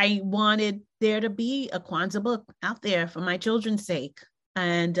I wanted there to be a Kwanzaa book out there for my children's sake.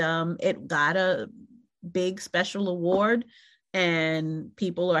 And it got a big special award, and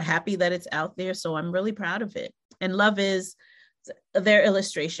people are happy that it's out there. So I'm really proud of it. And their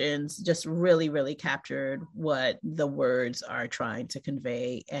illustrations just really, really captured what the words are trying to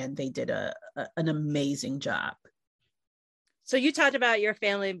convey. And they did an amazing job. So you talked about your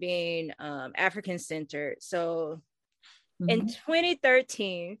family being African-centered. So in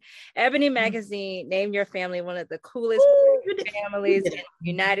 2013, Ebony Magazine named your family one of the coolest families in the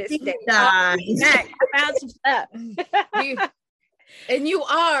United States. I found some stuff. And you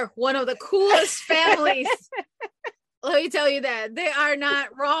are one of the coolest families. Let me tell you that. They are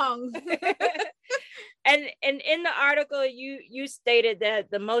not wrong. And in the article, you stated that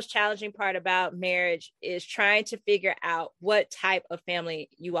the most challenging part about marriage is trying to figure out what type of family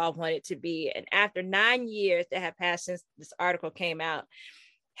you all want it to be. And after 9 years that have passed since this article came out,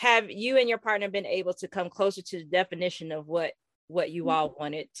 have you and your partner been able to come closer to the definition of what you all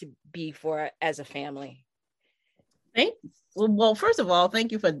want it to be for as a family? Well, first of all,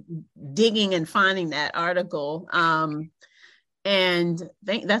 thank you for digging and finding that article. And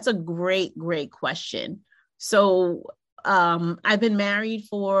that's a great question. So I've been married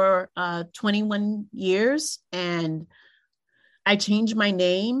for 21 years and I changed my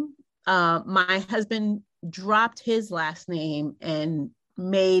name. My husband dropped his last name and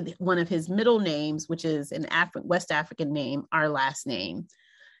made one of his middle names, which is an West African name, our last name.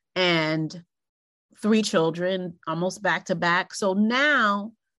 And 3 children, almost back to back. So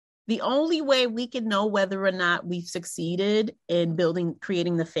now the only way we can know whether or not we've succeeded in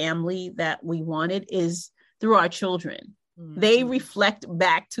creating the family that we wanted is through our children. Mm-hmm. They reflect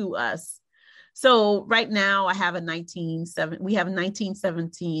back to us. So right now we have 19,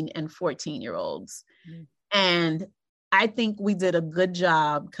 17, and 14-year-olds. Mm-hmm. And I think we did a good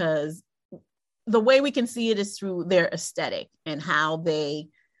job because the way we can see it is through their aesthetic and how they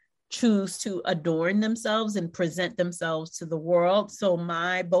choose to adorn themselves and present themselves to the world. So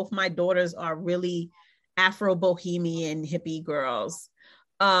both my daughters are really Afro-Bohemian hippie girls.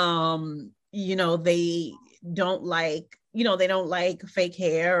 They don't like fake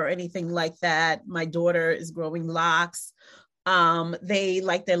hair or anything like that. My daughter is growing locks. They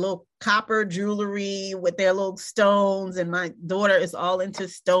like their little copper jewelry with their little stones, and my daughter is all into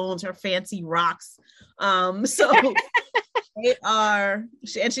stones, her fancy rocks. So they are,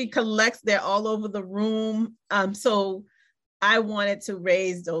 and she collects, they're all over the room. So I wanted to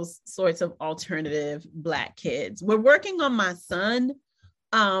raise those sorts of alternative Black kids. We're working on my son.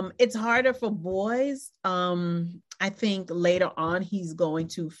 It's harder for boys. I think later on he's going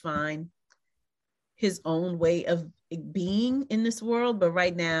to find his own way of being in this world, but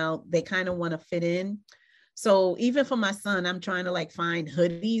right now they kind of want to fit in. So even for my son, I'm trying to find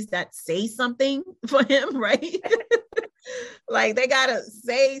hoodies that say something for him, right? Like they gotta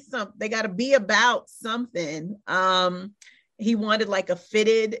say something, they gotta be about something. He wanted a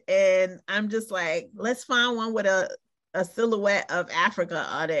fitted, and I'm just like, let's find one with a silhouette of Africa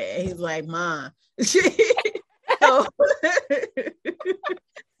on it. And he's like, Ma.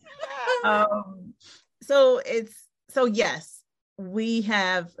 So yes, we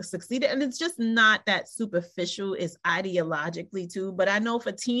have succeeded, and it's just not that superficial. It's ideologically too, but I know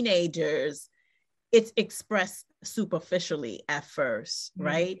for teenagers, it's expressed superficially at first,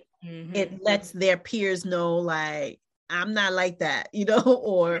 right? Mm-hmm. It lets their peers know, I'm not like that,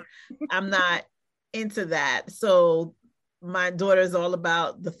 or I'm not into that. So my daughter is all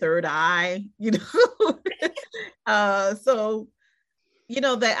about the third eye, so,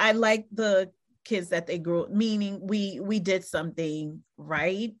 that I like the kids that they grew, meaning we did something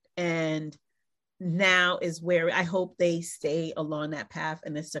right. And now is where I hope they stay along that path,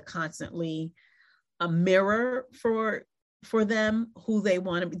 and it's to constantly a mirror for them who they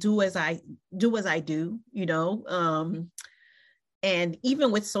want to do as I do, and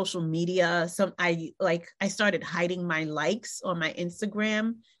even with social media, I started hiding my likes on my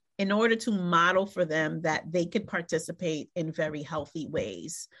Instagram in order to model for them that they could participate in very healthy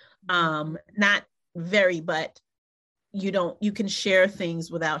ways. Not very, but you can share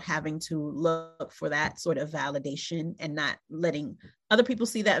things without having to look for that sort of validation, and not letting other people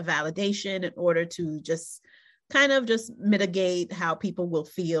see that validation in order to just kind of just mitigate how people will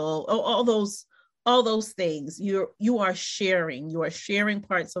feel. All those things. You are sharing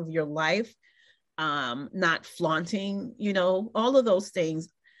parts of your life, not flaunting, all of those things.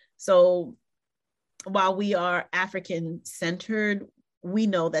 So while we are African centered, we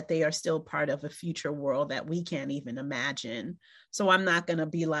know that they are still part of a future world that we can't even imagine. So I'm not going to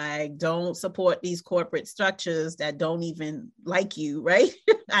be like, don't support these corporate structures that don't even like you, right?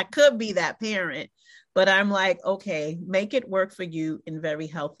 I could be that parent, but I'm like, okay, make it work for you in very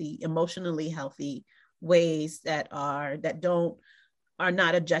healthy, emotionally healthy ways that are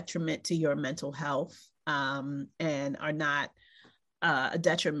not a detriment to your mental health, and are not a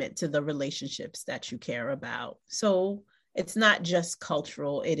detriment to the relationships that you care about. So it's not just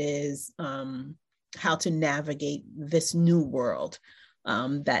cultural, it is how to navigate this new world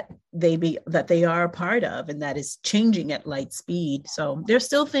that they are a part of, and that is changing at light speed. So there's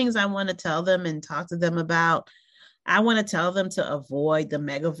still things I want to tell them and talk to them about. I want to tell them to avoid the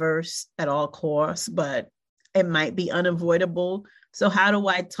megaverse at all costs, but it might be unavoidable So how do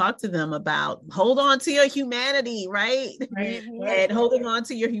I talk to them about hold on to your humanity, right? Right. And holding on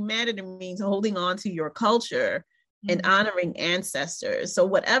to your humanity means holding on to your culture and honoring ancestors. So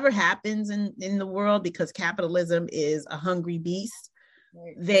whatever happens in the world, because capitalism is a hungry beast,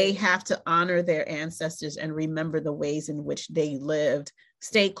 they have to honor their ancestors and remember the ways in which they lived.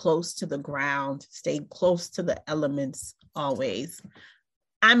 Stay close to the ground, stay close to the elements always.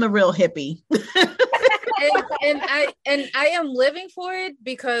 I'm a real hippie. and I am living for it,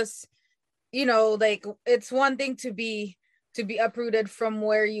 because like, it's one thing to be uprooted from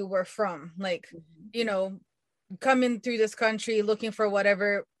where you were from, like, coming through this country looking for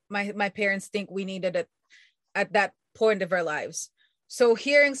whatever my parents think we needed at that point of our lives. So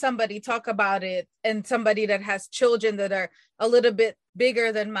hearing somebody talk about it, and somebody that has children that are a little bit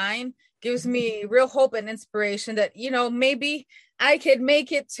bigger than mine, gives me real hope and inspiration that, maybe I could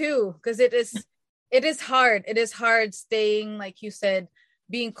make it too. Because it is hard. It is hard staying, like you said,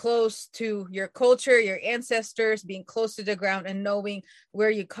 being close to your culture, your ancestors, being close to the ground, and knowing where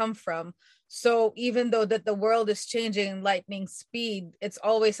you come from. So even though that the world is changing lightning speed, it's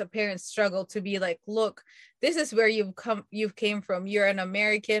always a parent's struggle to be like, look, this is where you've came from. You're an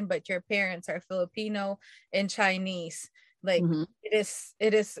American, but your parents are Filipino and Chinese. Like, it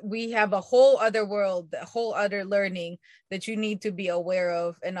is, we have a whole other world, a whole other learning that you need to be aware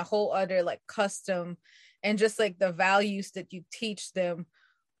of, and a whole other like custom, and just like the values that you teach them,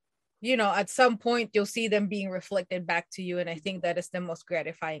 at some point you'll see them being reflected back to you. And I think that is the most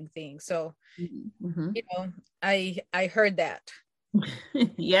gratifying thing. So, I heard that.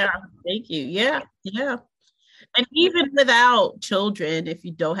 Yeah, thank you. Yeah. And even without children, if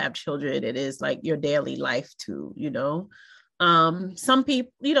you don't have children, it is like your daily life too, some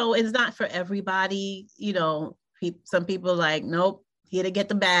people, it's not for everybody, some people like, nope, here to get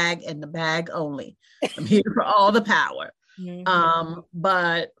the bag and the bag only. I'm here for all the power.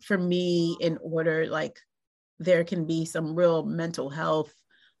 But for me, in order, like, there can be some real mental health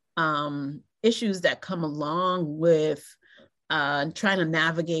issues that come along with trying to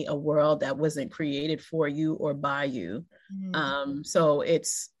navigate a world that wasn't created for you or by you. So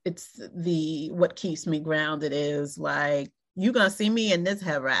it's what keeps me grounded is like, you're gonna see me in this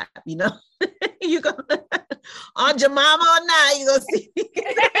head wrap, you gonna on your mama or not, you're gonna see me.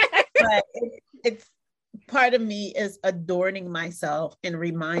 But it's part of me is adorning myself and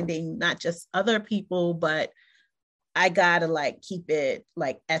reminding not just other people, but I gotta like keep it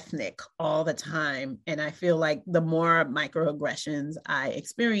like ethnic all the time. And I feel like the more microaggressions I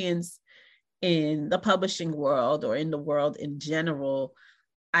experience in the publishing world or in the world in general,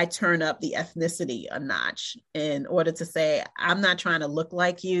 I turn up the ethnicity a notch in order to say, I'm not trying to look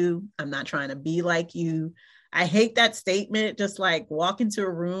like you. I'm not trying to be like you. I hate that statement. Just like walk into a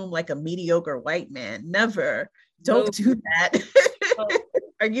room like a mediocre white man. Never. Don't do that.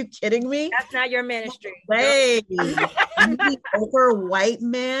 Are you kidding me? That's not your ministry. Way. Mediocre white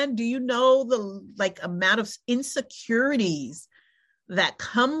man. Do you know the like amount of insecurities that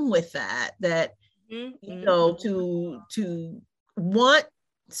come with that? That to want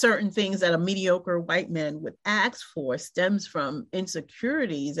certain things that a mediocre white man would ask for stems from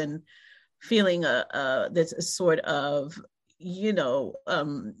insecurities and feeling this sort of,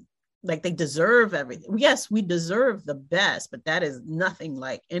 like they deserve everything. Yes, we deserve the best, but that is nothing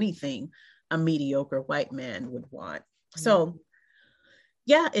like anything a mediocre white man would want. So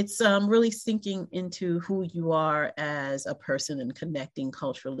yeah, it's really sinking into who you are as a person and connecting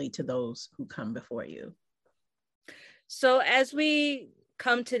culturally to those who come before you. So as we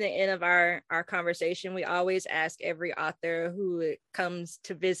come to the end of our conversation, we always ask every author who comes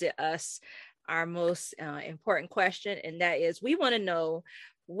to visit us our most important question, and that is, we want to know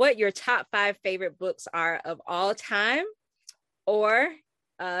what your top 5 favorite books are of all time, or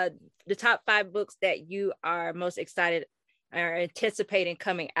the top 5 books that you are most excited or anticipating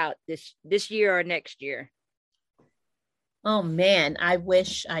coming out this year or next year. Oh man, I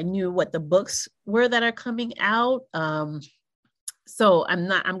wish I knew what the books were that are coming out. So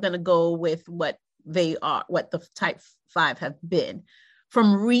I'm going to go with what they are, what the type 5 have been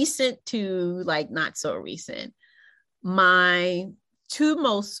from recent to like not so recent. My 2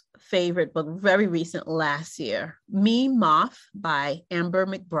 most favorite book, very recent last year, Me Moth by Amber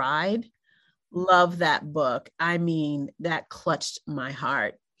McBride. Love that book. I mean, that clutched my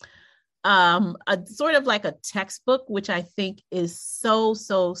heart. A sort of like a textbook, which I think is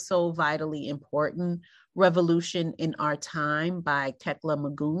so vitally important, Revolution in Our Time by Tekla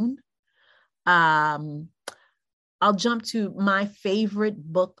Magoon. I'll jump to my favorite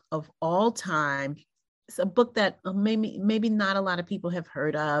book of all time. It's a book that maybe not a lot of people have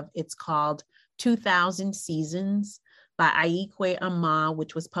heard of. It's called 2000 Seasons by Aikwe Amma,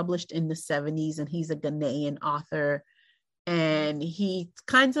 which was published in the 70s, and he's a Ghanaian author. And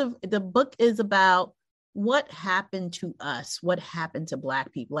the book is about what happened to us, what happened to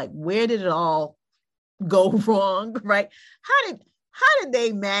Black people, like where did it all go wrong, right? How did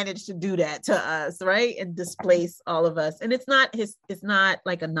they manage to do that to us, right? And displace all of us. And it's not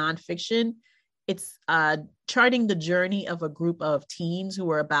like a nonfiction. It's charting the journey of a group of teens who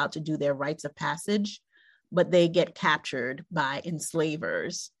are about to do their rites of passage, but they get captured by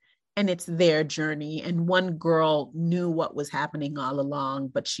enslavers. And it's their journey. And one girl knew what was happening all along,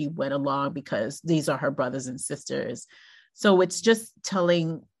 but she went along because these are her brothers and sisters. So it's just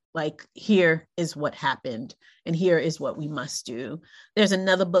telling, like, here is what happened and here is what we must do. There's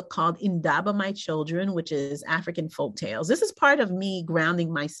another book called Indaba, My Children, which is African folk tales. This is part of me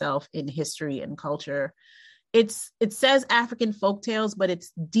grounding myself in history and culture. It says African folk tales, but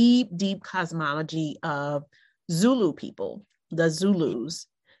it's deep, deep cosmology of Zulu people, the Zulus,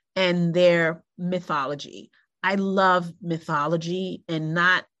 and their mythology. I love mythology, and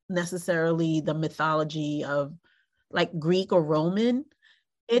not necessarily the mythology of like Greek or Roman.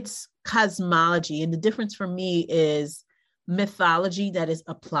 It's cosmology. And the difference for me is mythology that is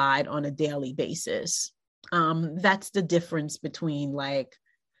applied on a daily basis. That's the difference between like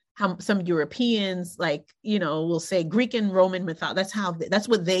how some Europeans, like, will say Greek and Roman mythology. That's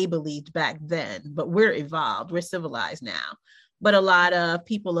what they believed back then, but we're evolved, we're civilized now. But a lot of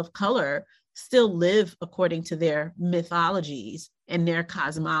people of color still live according to their mythologies and their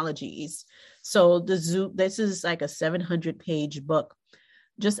cosmologies. So this is like a 700-page book,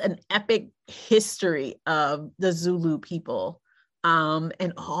 just an epic history of the Zulu people,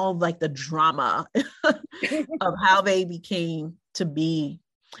 and all like the drama of how they became to be.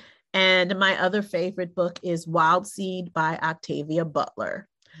 And my other favorite book is Wild Seed by Octavia Butler.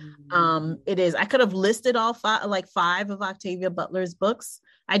 It is, I could have listed all five of Octavia Butler's books.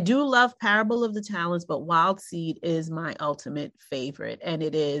 I do love Parable of the Talents, but Wild Seed is my ultimate favorite. And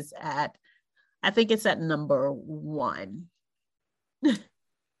it is I think it's at number 1.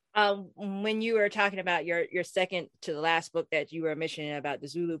 When you were talking about your second to the last book that you were mentioning about the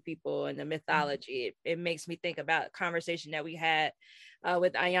Zulu people and the mythology, it makes me think about a conversation that we had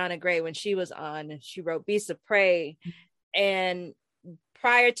with Ayana Gray when she was on. She wrote Beasts of Prey, and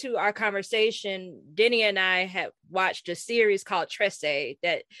prior to our conversation, Denny and I had watched a series called Tresse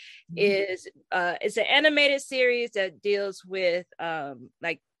that is it's an animated series that deals with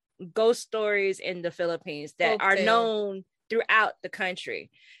like ghost stories in the Philippines that are known throughout the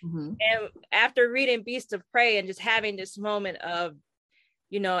country. And after reading Beast of Prey and just having this moment of,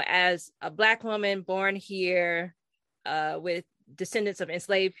 as a Black woman born here with descendants of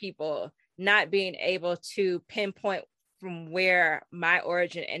enslaved people, not being able to pinpoint from where my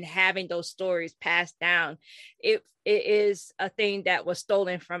origin and having those stories passed down, it is a thing that was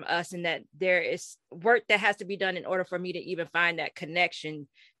stolen from us, and that there is work that has to be done in order for me to even find that connection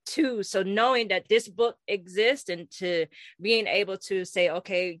too. So knowing that this book exists, and to being able to say,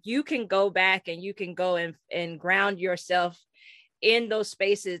 okay, you can go back and you can go and ground yourself in those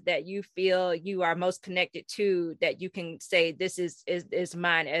spaces that you feel you are most connected to, that you can say this is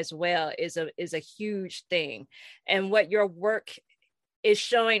mine as well, is a huge thing. And what your work is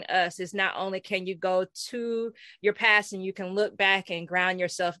showing us is not only can you go to your past and you can look back and ground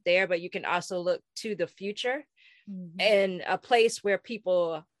yourself there, but you can also look to the future and a place where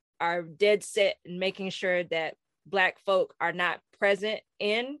people are dead set in making sure that Black folk are not present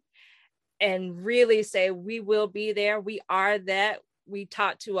in, and really say, we will be there. We are that. We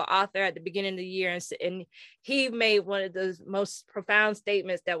talked to an author at the beginning of the year, and he made one of the most profound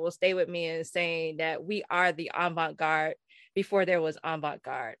statements that will stay with me, in saying that we are the avant-garde before there was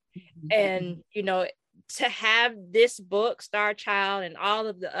avant-garde. And, to have this book, Star Child, and all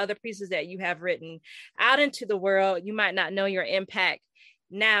of the other pieces that you have written out into the world, you might not know your impact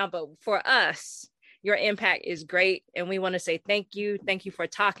now, but for us, your impact is great. And we want to say thank you. Thank you for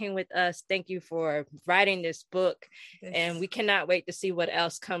talking with us. Thank you for writing this book. Yes. And we cannot wait to see what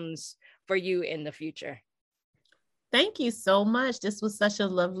else comes for you in the future. Thank you so much. This was such a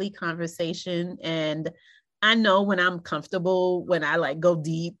lovely conversation. And I know when I'm comfortable, when I like go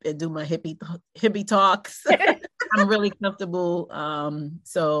deep and do my hippie talks, I'm really comfortable.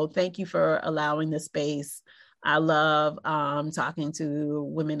 So thank you for allowing the space. I love talking to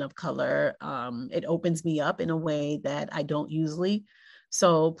women of color. It opens me up in a way that I don't usually.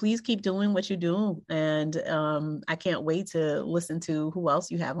 So please keep doing what you do. And I can't wait to listen to who else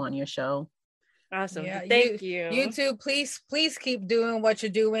you have on your show. Awesome. Yeah, Thank you. You too. Please keep doing what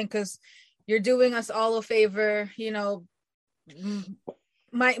you're doing, because you're doing us all a favor.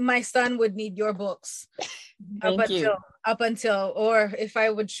 My son would need your books. Thank you. up until, or if I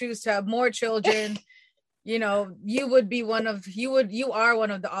would choose to have more children, you know, you are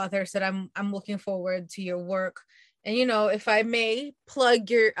one of the authors that I'm looking forward to your work. And, you know, if I may plug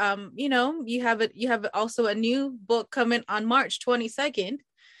your, you know, you have also a new book coming on March 22nd.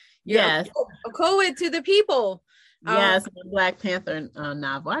 Yes. A Coed to the People. Yes, the Black Panther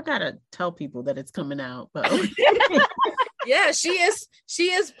novel. I gotta tell people that it's coming out, but yeah, she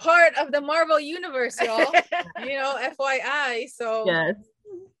is part of the Marvel universe, y'all. You know, FYI. So yes,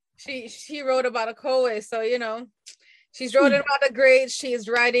 she wrote about a Coed. So, you know, she's wrote about a great. She is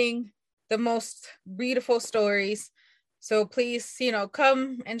writing the most beautiful stories. So please, you know,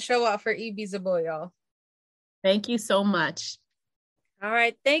 come and show up for Ibi Zoboi, y'all. Thank you so much. All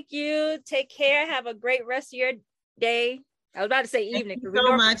right, thank you. Take care. Have a great rest of your day. I was about to say evening. Thank you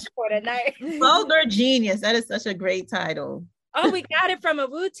so much for the night. Vulgar Genius. That is such a great title. Oh, we got it from a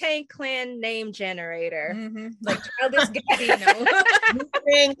Wu-Tang Clan name generator. Mm-hmm. Like Childish Gambino.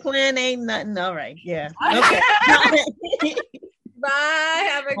 Wu-Tang Clan ain't nothing. All right. Yeah. Okay. Bye.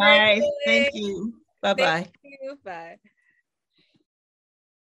 Have a great day. Thank you. Bye-bye. Thank you. Bye.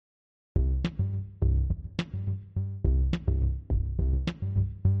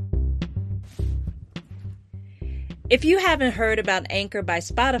 If you haven't heard about Anchor by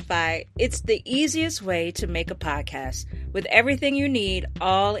Spotify, it's the easiest way to make a podcast with everything you need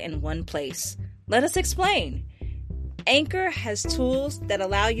all in one place. Let us explain. Anchor has tools that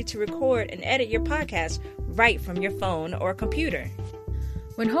allow you to record and edit your podcast right from your phone or computer.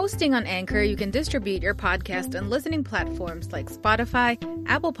 When hosting on Anchor, you can distribute your podcast on listening platforms like Spotify,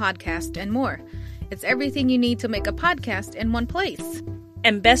 Apple Podcast, and more. It's everything you need to make a podcast in one place.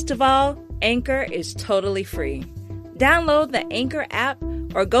 And best of all, Anchor is totally free. Download the Anchor app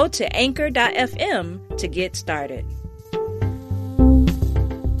or go to anchor.fm to get started.